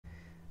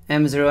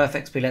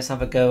M0FXP, let's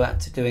have a go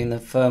at doing the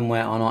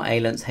firmware on our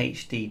Ailunce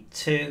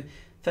HD2.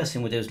 First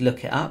thing we'll do is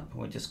look it up.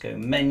 We'll just go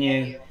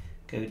menu,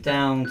 go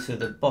down to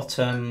the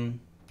bottom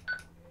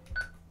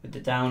with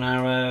the down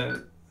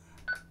arrow,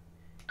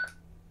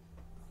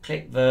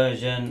 click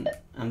version,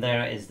 and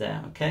there it is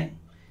there, okay?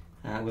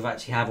 We've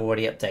actually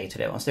already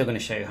updated it. I'm still going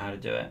to show you how to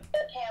do it.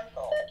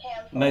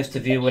 Most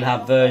of you will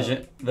have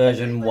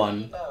version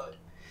 1.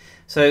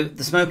 So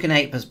the Smoking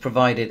Ape has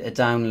provided a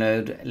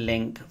download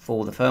link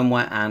for the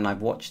firmware, and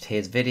I've watched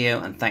his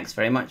video, and thanks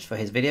very much for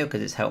his video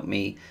because it's helped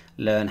me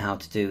learn how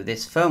to do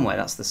this firmware.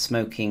 That's the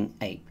Smoking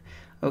Ape,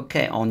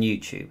 okay, on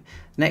YouTube.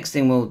 Next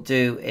thing we'll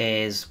do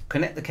is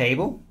connect the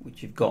cable,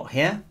 which you've got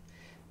here,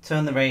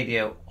 turn the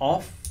radio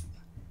off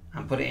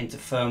and put it into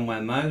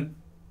firmware mode.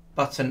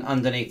 Button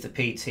underneath the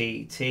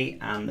PTT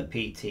and the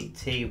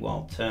PTT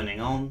while turning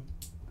on,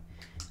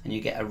 and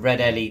you get a red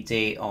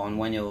LED on.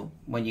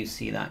 When you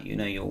see that, you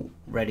know you're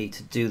ready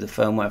to do the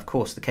firmware. Of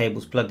course, the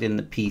cable's plugged in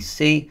the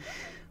PC.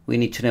 We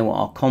need to know what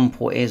our COM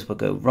port is. We'll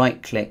go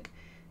right click,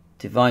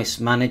 device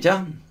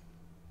manager,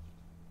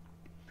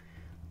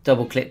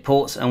 double click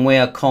ports, and we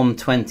are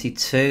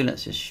COM22.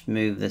 Let's just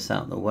move this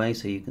out of the way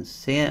so you can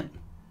see it.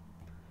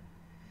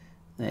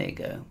 There you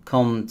go,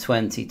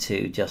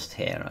 COM22 just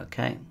here,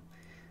 okay.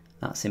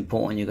 That's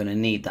important, you're going to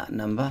need that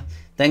number.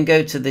 Then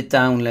go to the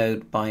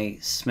download by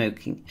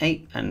Smoking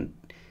Ape and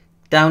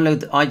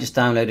download. I just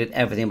downloaded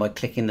everything by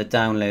clicking the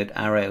download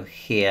arrow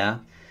here,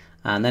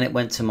 and then it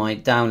went to my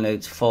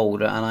downloads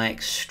folder and I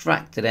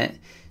extracted it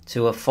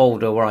to a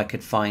folder where I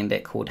could find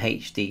it called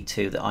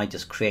HD2 that I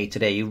just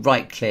created here. You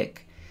right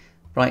click,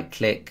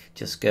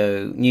 just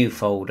go new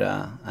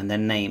folder and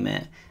then name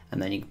it,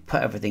 and then you can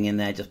put everything in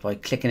there just by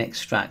clicking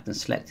extract and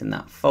selecting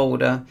that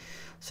folder.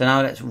 So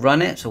now let's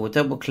run it. So we'll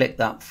double click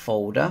that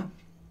folder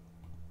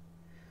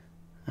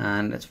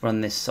and let's run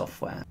this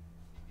software.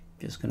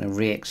 Just going to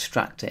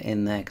re-extract it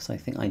in there because I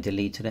think I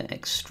deleted it.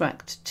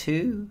 Extract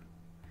to.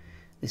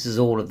 This is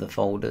all of the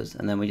folders,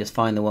 and then we just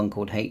find the one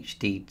called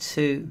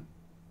HD2,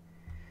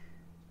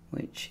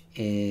 which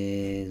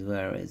is,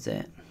 where is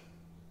it?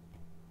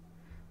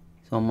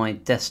 It's on my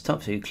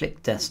desktop. So you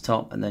click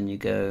desktop and then you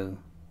go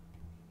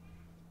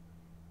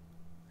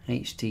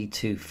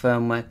HD2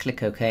 firmware,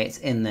 click OK. It's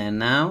in there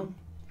now.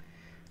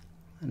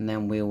 And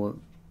then we will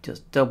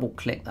just double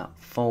click that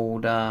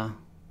folder.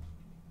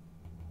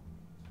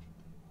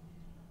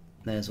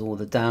 There's all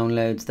the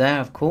downloads there,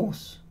 of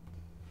course.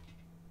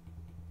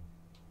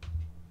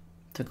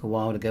 Took a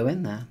while to go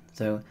in there.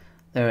 So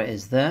there it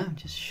is there.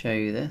 Just show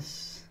you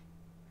this.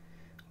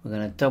 We're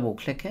going to double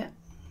click it.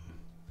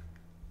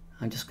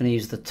 I'm just going to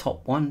use the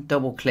top one.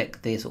 Double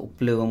click this little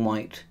blue and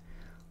white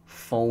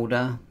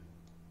folder.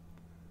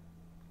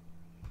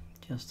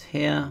 Just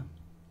here.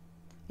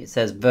 It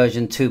says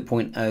version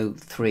 2.03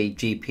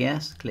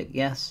 GPS. Click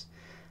yes,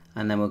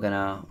 and then we're going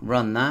to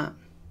run that.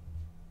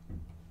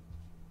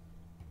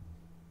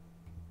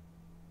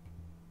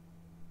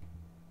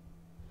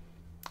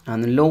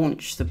 And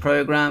launch the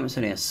program. It's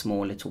only a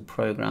small little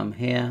program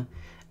here.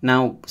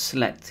 Now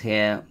select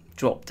here,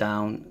 drop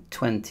down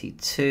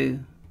 22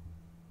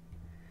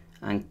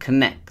 and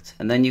connect,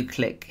 and then you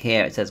click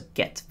here, it says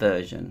get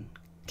version.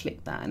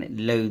 Click that and it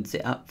loads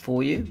it up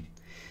for you,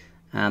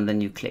 and then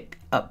you click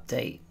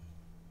update.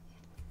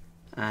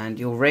 And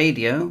your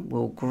radio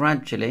will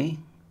gradually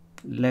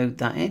load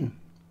that in.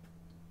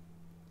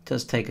 It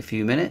does take a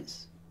few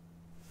minutes,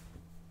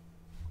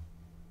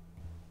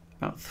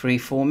 about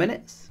 3-4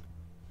 minutes.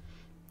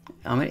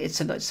 I mean,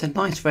 it's a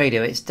nice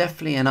radio. It's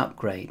definitely an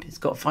upgrade. It's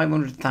got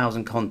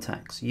 500,000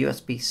 contacts,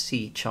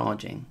 USB-C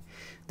charging.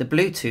 The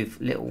Bluetooth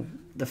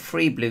the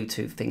free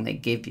Bluetooth thing they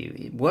give you,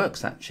 it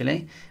works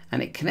actually,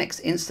 and it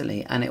connects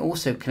instantly, and it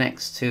also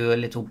connects to a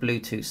little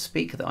Bluetooth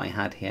speaker that I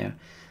had here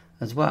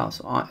as well.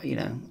 So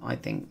I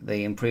think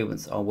the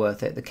improvements are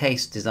worth it. The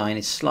case design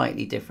is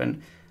slightly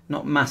different,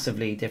 not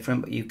massively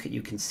different, but you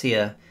can see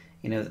that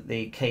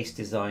the case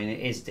design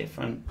is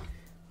different.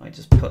 I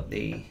just put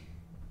the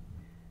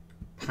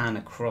pan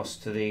across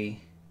to the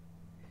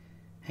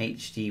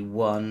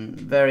HD1,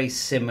 very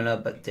similar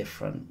but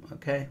different.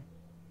 Okay,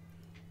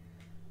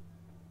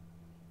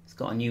 it's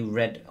got a new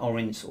red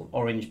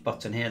orange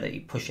button here that you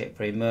push it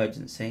for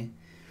emergency.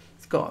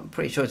 I'm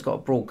pretty sure it's got a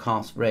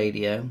broadcast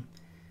radio.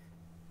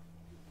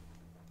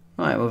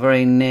 Right, we're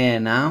very near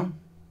now.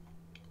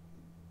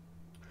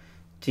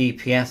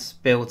 GPS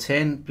built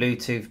in,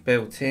 Bluetooth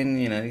built in,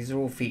 these are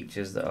all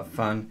features that are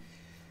fun.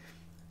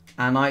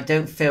 And I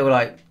don't feel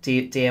like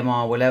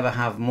DMR will ever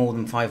have more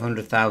than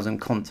 500,000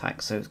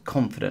 contacts, so it's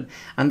confident.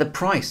 And the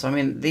price, I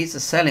mean, these are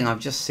selling, I've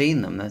just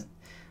seen them,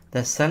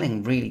 they're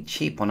selling really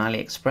cheap on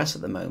AliExpress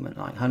at the moment,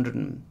 like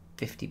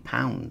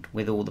 £150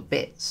 with all the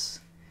bits.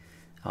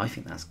 I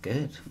think that's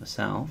good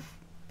myself.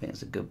 I think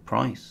it's a good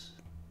price.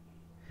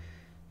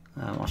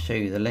 I'll show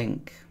you the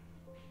link.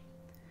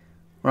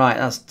 Right,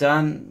 that's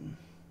done.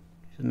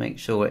 Just make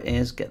sure it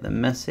is. Get the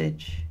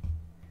message.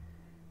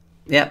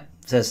 Yep,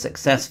 it says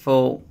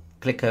successful.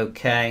 Click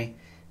OK.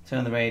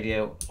 Turn the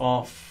radio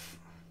off.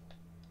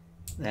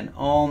 Then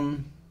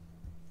on.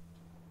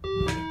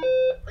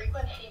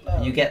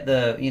 You get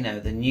the, you know,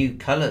 the new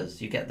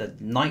colors. You get the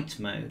night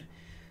mode.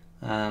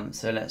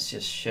 So let's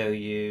just show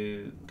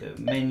you. Go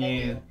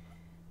menu,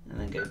 and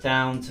then go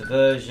down to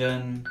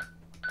version.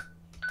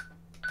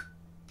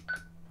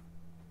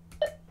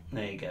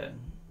 There you go.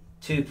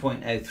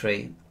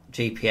 2.03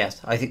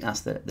 GPS. I think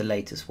that's the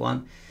latest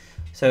one.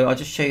 So I'll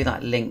just show you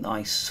that link that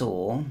I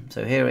saw.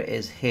 So here it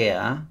is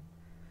here.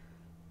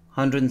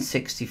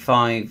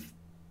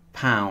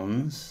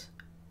 £165,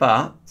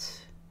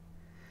 but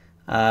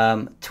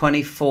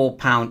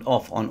 £24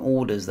 off on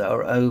orders that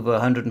are over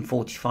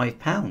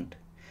 £145.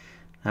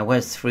 Now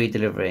where's free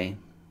delivery?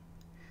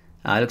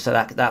 It looks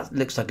like that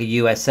looks like a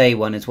USA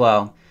one as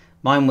well.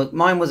 Mine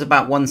was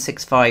about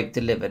 £165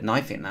 delivered, and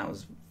I think that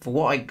was for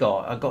what I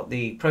got. I got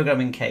the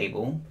programming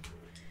cable,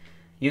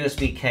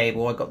 USB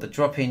cable. I got the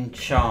drop-in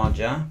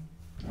charger.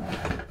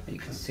 You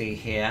can see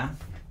here.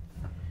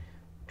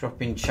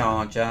 Drop-in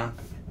charger,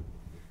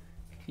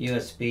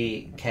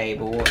 USB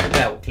cable,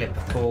 belt clip,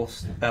 of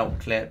course, belt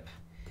clip,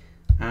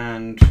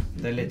 and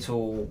the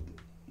little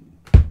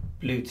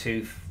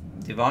Bluetooth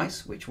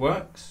device which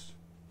works.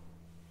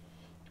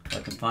 If I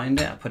can find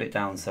it, I put it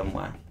down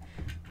somewhere.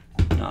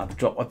 No,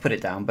 I put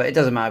it down, but it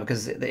doesn't matter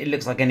because it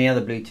looks like any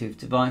other Bluetooth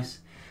device.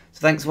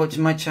 So thanks for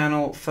watching my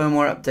channel.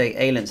 Firmware update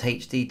Ailunce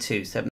HD2 7.